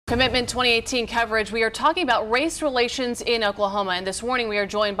Commitment 2018 coverage. We are talking about race relations in Oklahoma, and this morning we are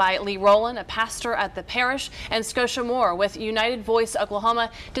joined by Lee Roland, a pastor at the Parish, and Scotia Moore with United Voice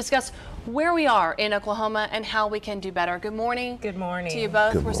Oklahoma, discuss where we are in Oklahoma and how we can do better. Good morning. Good morning to you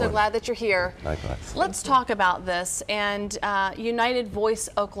both. Good We're morning. so glad that you're here. Likewise. Let's talk about this and United Voice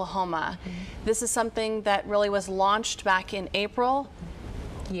Oklahoma. This is something that really was launched back in April.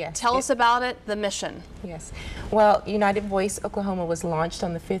 Yes. Tell us about it, the mission. Yes. Well, United Voice Oklahoma was launched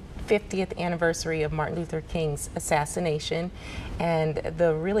on the 50th anniversary of Martin Luther King's assassination. And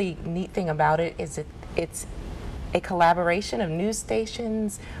the really neat thing about it is it's a collaboration of news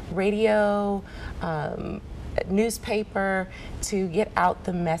stations, radio, newspaper, to get out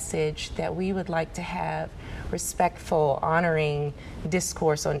the message that we would like to have respectful, honoring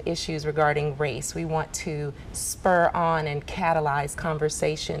discourse on issues regarding race. We want to spur on and catalyze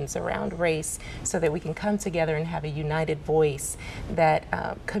conversations around race so that we can come together and have a united voice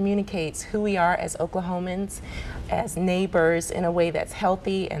that communicates who we are as Oklahomans, as neighbors, in a way that's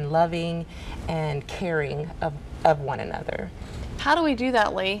healthy and loving and caring of one another. How do we do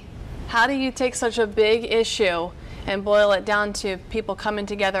that, Lee? How do you take such a big issue and boil it down to people coming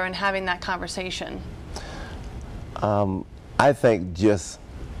together and having that conversation? I think just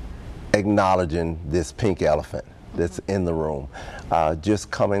acknowledging this pink elephant that's in the room, just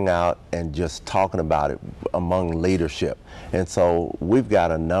coming out and just talking about it among leadership. And so we've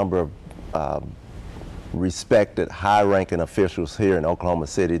got a number of respected, high-ranking officials here in Oklahoma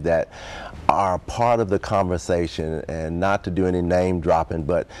City that are part of the conversation, and not to do any name dropping,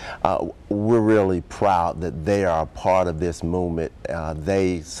 but we're really proud that they are a part of this movement.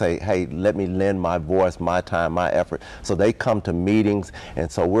 They say, hey, let me lend my voice, my time, my effort. So they come to meetings, and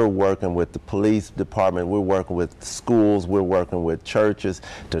so we're working with the police department, we're working with schools, we're working with churches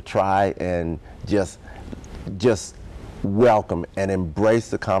to try and just welcome and embrace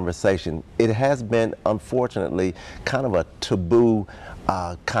the conversation. It has been, unfortunately, kind of a taboo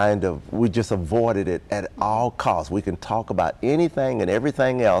we just avoided it at all costs. We can talk about anything and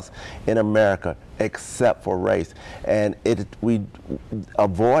everything else in America except for race. And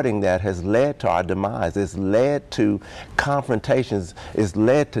avoiding that has led to our demise. It's led to confrontations. It's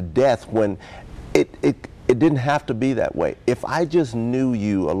led to death when it didn't have to be that way. If I just knew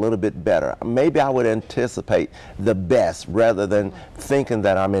you a little bit better, maybe I would anticipate the best rather than thinking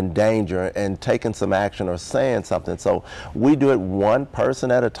that I'm in danger and taking some action or saying something. So we do it one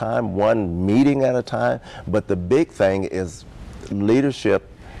person at a time, one meeting at a time. But the big thing is leadership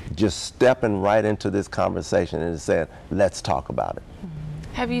just stepping right into this conversation and saying, let's talk about it.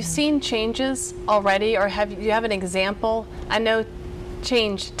 Have you seen changes already, or do you have an example? I know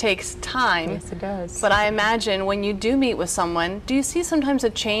change takes time. Yes, it does. But I imagine when you do meet with someone, do you see sometimes a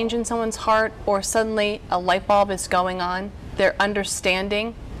change in someone's heart, or suddenly a light bulb is going on, their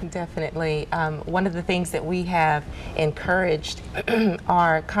understanding? Definitely. One of the things that we have encouraged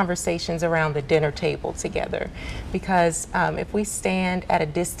are conversations around the dinner table together, because if we stand at a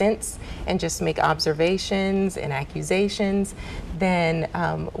distance and just make observations and accusations, then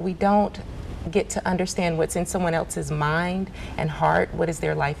we don't get to understand what's in someone else's mind and heart, what is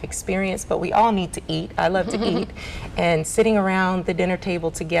their life experience. But we all need to eat. I love to eat. And sitting around the dinner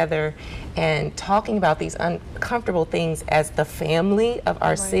table together and talking about these uncomfortable things as the family of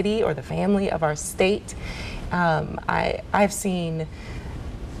our city or the family of our state. I've seen,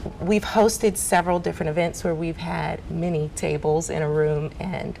 we've hosted several different events where we've had many tables in a room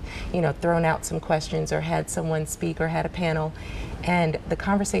and, thrown out some questions or had someone speak or had a panel. And the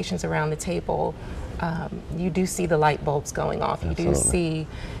conversations around the table, you do see the light bulbs going off. You do see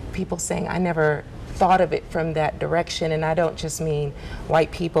people saying, I never thought of it from that direction. And I don't just mean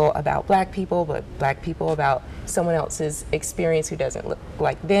white people about black people, but black people about someone else's experience who doesn't look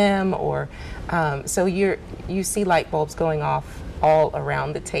like them. Or so you see light bulbs going off all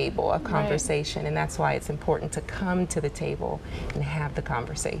around the table of conversation, and that's why it's important to come to the table and have the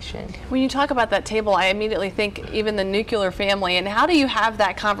conversation. When you talk about that table, I immediately think even the nuclear family, and how do you have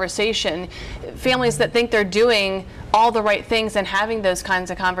that conversation? Families that think they're doing all the right things and having those kinds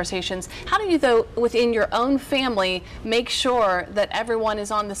of conversations. How do you, though, within your own family, make sure that everyone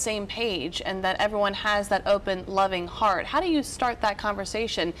is on the same page and that everyone has that open, loving heart? How do you start that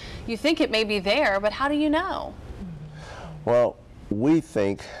conversation? You think it may be there, but how do you know? Well, we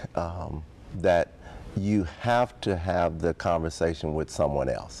think that you have to have the conversation with someone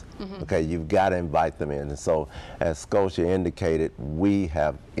else. Okay, you've got to invite them in. And so, as Scotia indicated, we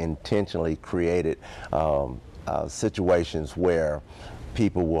have intentionally created situations where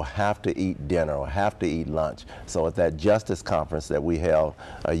people will have to eat dinner or have to eat lunch. So at that justice conference that we held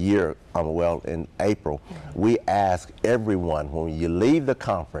in April, we asked everyone, when you leave the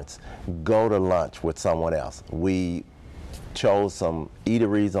conference, go to lunch with someone else. We chose some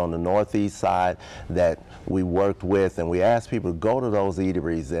eateries on the northeast side that we worked with, and we asked people to go to those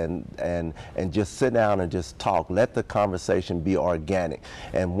eateries and just sit down and just talk. Let the conversation be organic.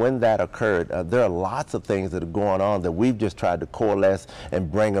 And when that occurred, there are lots of things that are going on that we've just tried to coalesce and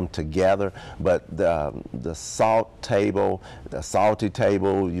bring them together. But the salt table, the salty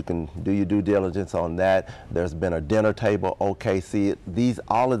table, you can do your due diligence on that. There's been a dinner table, OKC.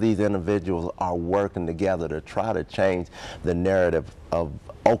 All of these individuals are working together to try to change the narrative of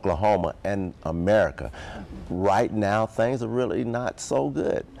Oklahoma and America. Right now, things are really not so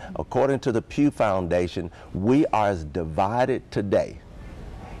good. According to the Pew Foundation, we are as divided today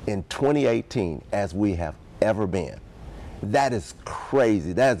in 2018 as we have ever been. That is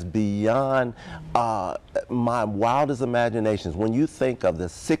crazy. That's beyond my wildest imaginations. When you think of the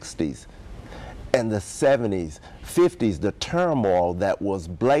 60s and the 70s, 50s, the turmoil that was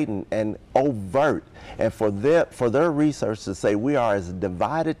blatant and overt, and for their research to say we are as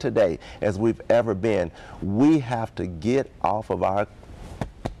divided today as we've ever been, we have to get off of our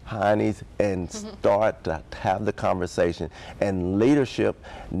heinies and start to have the conversation. And leadership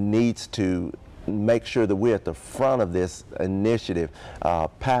needs to make sure that we're at the front of this initiative.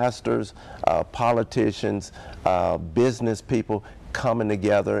 Pastors, politicians, business people coming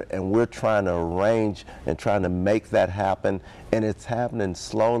together, and we're trying to arrange and trying to make that happen. And it's happening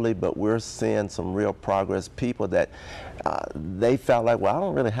slowly, but we're seeing some real progress. People that they felt like, well, I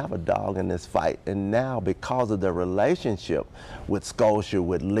don't really have a dog in this fight. And now, because of their relationship with Scotia,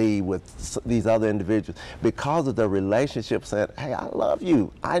 with Lee, with these other individuals, because of their relationship, said, hey, I love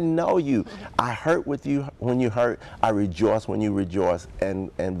you, I know you, I hurt with you when you hurt, I rejoice when you rejoice,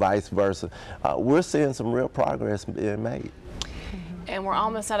 and vice versa. We're seeing some real progress being made. And we're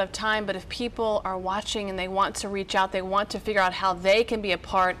almost out of time, but if people are watching and they want to reach out, they want to figure out how they can be a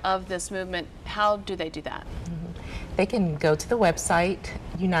part of this movement, how do they do that? They can go to the website,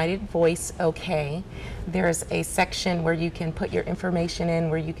 United Voice OK. There's a section where you can put your information in,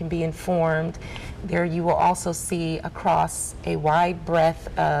 where you can be informed. There you will also see across a wide breadth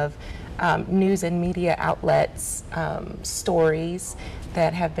of news and media outlets, stories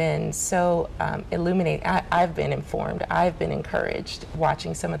that have been so illuminating. I've been informed, I've been encouraged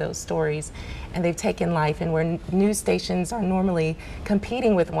watching some of those stories, and they've taken life. And where news stations are normally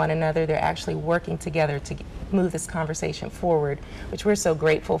competing with one another, they're actually working together to move this conversation forward, which we're so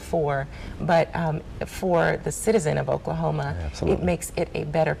grateful for. But for the citizen of Oklahoma, it makes it a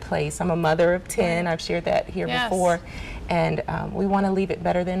better place. I'm a mother of 10, I've shared that here before, and we want to leave it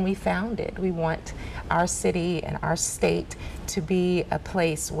better than we found it. We want our city and our state to be a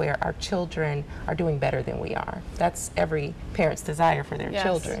place where our children are doing better than we are. That's every parent's desire for their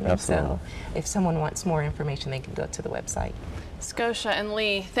children. And so if someone wants more information, they can go to the website. Scotia and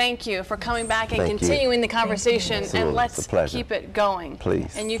Lee, thank you for coming back and continuing the conversation, and let's keep it going.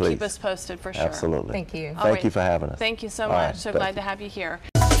 Please. And you keep us posted for sure. Absolutely. Thank you. Thank you for having us. Thank you so much. So glad to have you here.